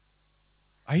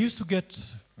I used to get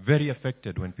very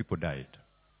affected when people died.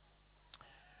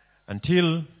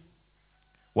 Until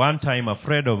one time a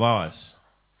friend of ours,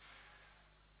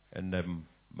 and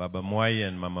Baba Mwai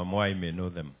and Mama Mwai may know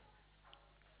them,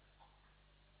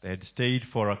 they had stayed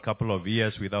for a couple of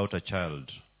years without a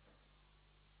child.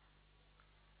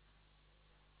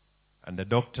 And the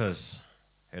doctors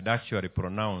had actually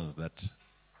pronounced that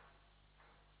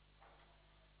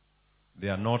they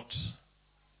are not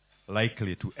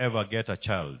likely to ever get a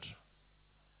child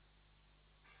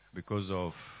because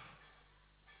of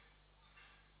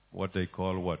what they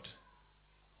call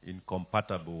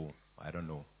incompatible,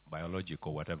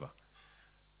 biological, whatever.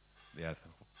 They are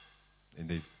in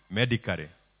the medically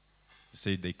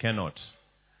say they cannot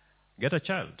get a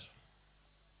child.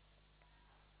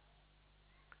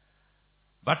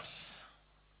 But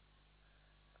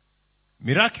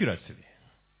miraculously,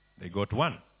 they got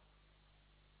one.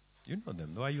 You know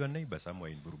them. They are your neighbor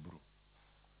somewhere in Buruburu.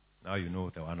 Now you know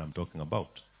the one I'm talking about.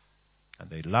 And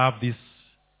they love this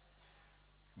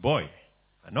boy.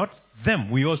 And not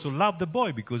them. We also love the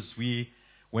boy because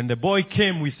when the boy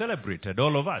came, we celebrated,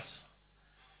 all of us.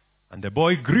 And the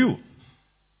boy grew.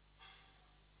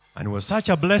 And was such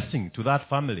a blessing to that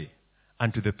family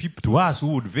and to the people, to us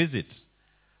who would visit.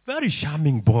 Very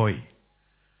charming boy.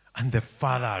 And the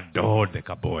father adored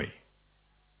the boy.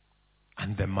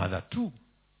 And the mother too.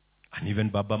 And even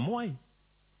Baba Mwai.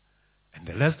 And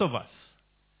the rest of us.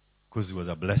 Because it was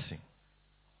a blessing.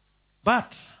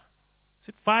 But,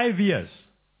 5 years.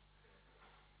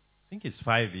 I think it's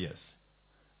 5 years.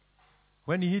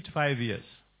 When he hit 5 years,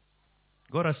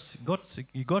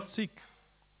 he got sick.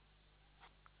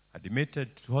 Admitted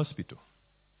to hospital.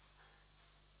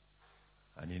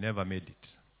 And he never made it.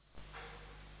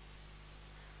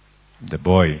 The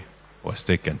boy was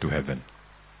taken to heaven.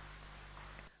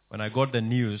 When I got the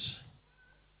news,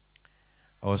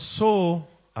 I was so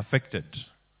affected.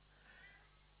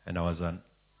 And I was,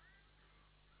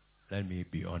 let me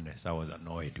be honest, I was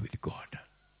annoyed with God.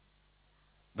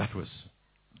 That was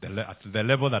at the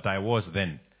level that I was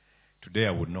then. Today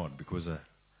I would not, because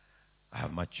I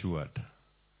have matured.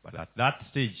 But at that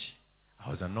stage, I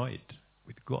was annoyed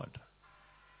with God.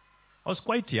 I was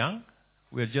quite young.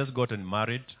 We had just gotten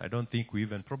married. I don't think we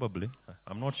even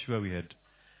I'm not sure we had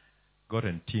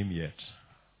gotten team yet.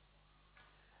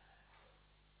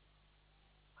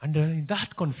 And in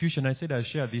that confusion, I said I'll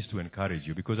share this to encourage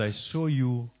you, because I saw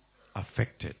you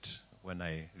affected when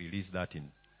I released that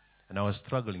in. And I was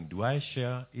struggling. Do I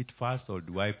share it first or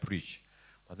do I preach?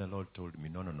 But the Lord told me,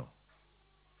 no.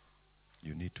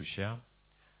 You need to share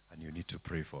and you need to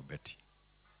pray for Betty.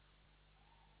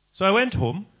 So I went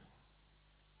home,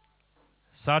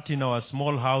 sat in our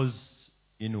small house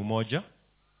in Umoja,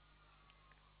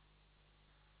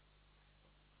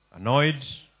 annoyed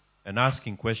and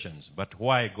asking questions. But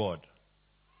why God?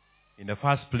 In the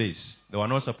first place, they were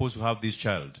not supposed to have this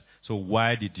child. So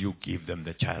why did you give them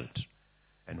the child?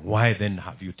 And why then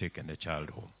have you taken the child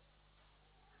home?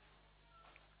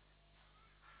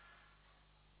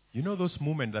 You know those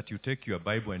moments that you take your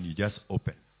Bible and you just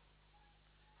open.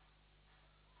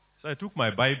 So I took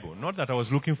my Bible, not that I was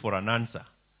looking for an answer.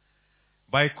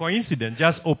 By coincidence,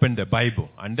 just opened the Bible.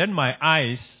 And then my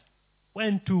eyes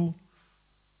went to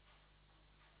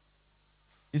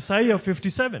Isaiah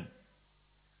 57.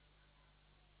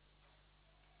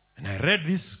 And I read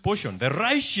this portion. The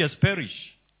righteous perish,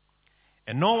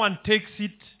 and no one takes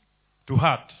it to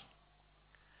heart.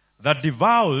 The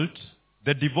devout,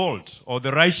 or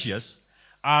the righteous,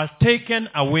 are taken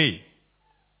away.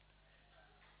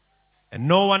 And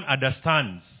no one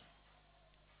understands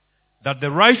that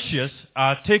the righteous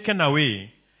are taken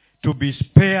away to be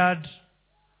spared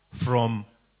from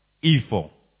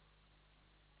evil.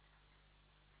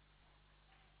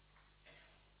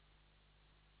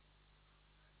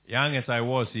 Young as I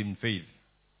was in faith,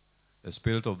 the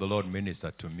Spirit of the Lord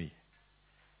ministered to me.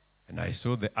 And I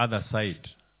saw the other side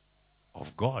of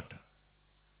God.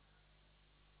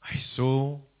 I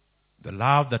saw the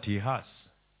love that He has.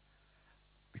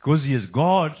 Because He is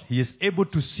God, He is able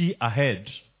to see ahead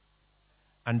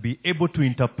and be able to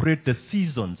interpret the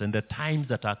seasons and the times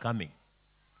that are coming.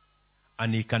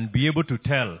 And He can be able to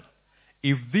tell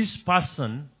if this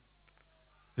person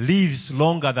lives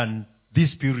longer than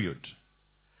this period,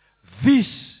 this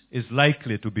is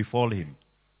likely to befall him.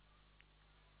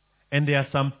 And there are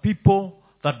some people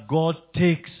that God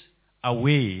takes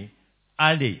away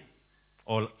early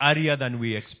or earlier than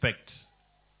we expect,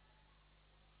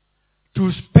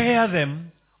 to spare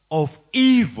them of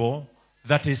evil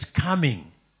that is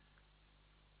coming,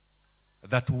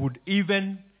 that would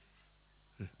even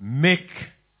make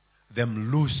them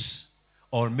lose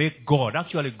or make God,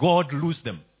 actually God lose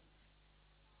them.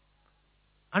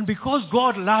 And because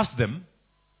God loves them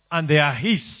and they are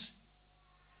His,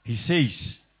 He says,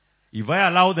 if I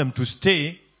allow them to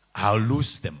stay, I'll lose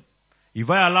them. If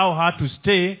I allow her to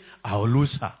stay, I'll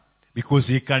lose her. Because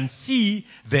He can see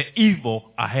the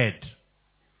evil ahead.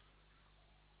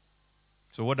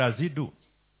 So what does He do?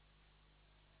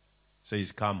 Says,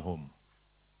 come home.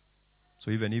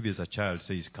 So even if he's a child,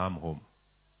 says, come home.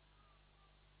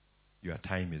 Your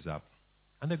time is up.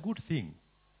 And the good thing,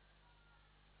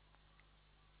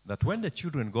 that when the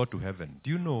children go to heaven, do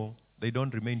you know they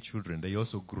don't remain children, they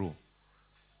also grow.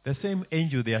 The same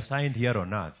angel they assigned here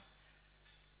on earth,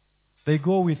 they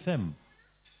go with them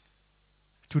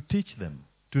to teach them,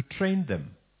 to train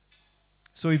them.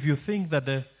 So if you think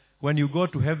that when you go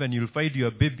to heaven you'll find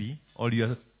your baby or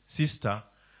your sister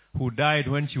who died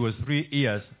when she was 3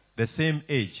 years, the same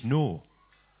age, no.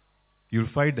 You'll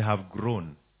find they have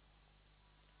grown.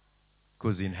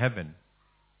 Because in heaven,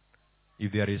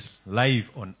 if there is life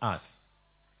on earth,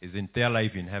 isn't there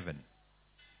life in heaven?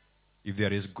 If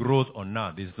there is growth on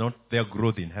earth, is not there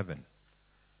growth in heaven?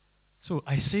 So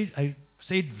I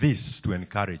said this to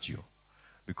encourage you.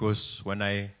 Because when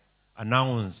I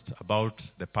announced about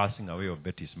the passing away of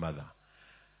Betty's mother,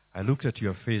 I looked at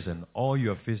your face and all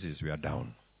your faces were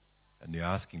down. And you're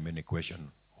asking many questions.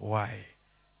 Why?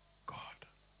 God,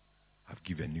 I've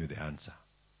given you the answer.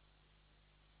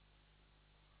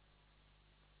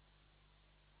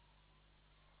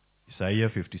 Isaiah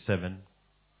 57,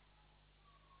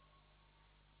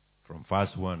 from verse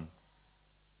 1,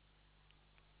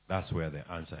 that's where the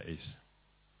answer is.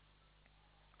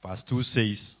 Verse 2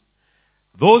 says,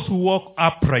 those who walk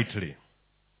uprightly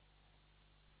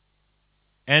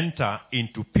enter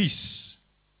into peace,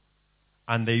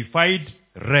 and they find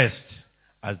rest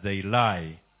as they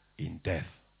lie in death.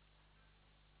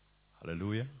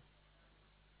 Hallelujah.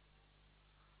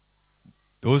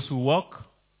 Those who walk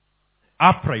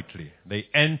uprightly, they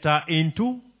enter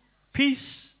into peace,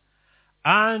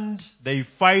 and they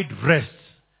find rest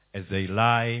as they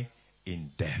lie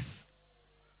in death.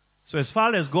 So as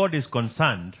far as God is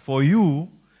concerned, for you,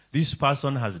 this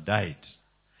person has died.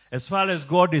 As far as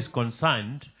God is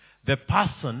concerned, the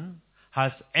person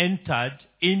has entered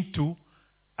into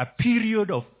a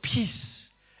period of peace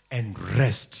and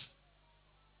rest.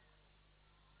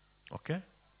 Okay?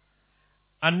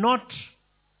 And not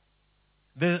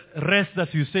the rest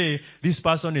that you say, this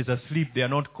person is asleep, they are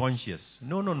not conscious.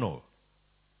 No.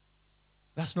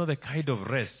 That's not the kind of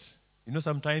rest. You know,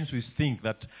 sometimes we think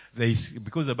that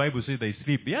because the Bible says they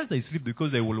sleep. Yes, they sleep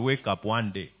because they will wake up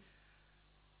one day.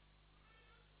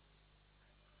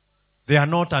 They are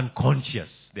not unconscious.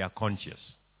 They are conscious.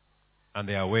 And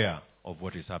they are aware of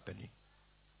what is happening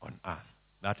on earth.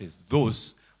 That is those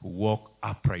who walk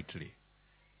uprightly.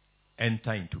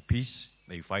 Enter into peace,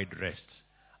 they find rest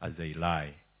as they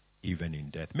lie even in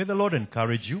death. May the Lord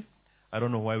encourage you. I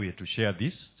don't know why we have to share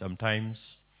this. Sometimes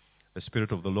the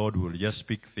Spirit of the Lord will just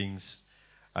speak things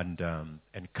and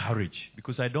encourage.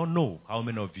 Because I don't know how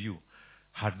many of you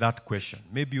had that question.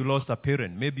 Maybe you lost a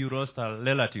parent. Maybe you lost a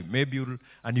relative.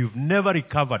 And you've never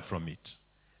recovered from it.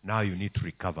 Now you need to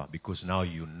recover because now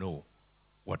you know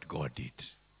what God did.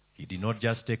 He did not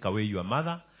just take away your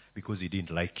mother because He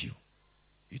didn't like you.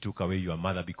 He took away your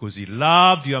mother because He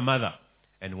loved your mother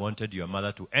and wanted your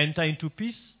mother to enter into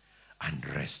peace and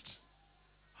rest.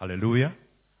 Hallelujah.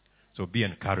 So be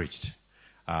encouraged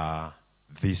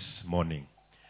this morning.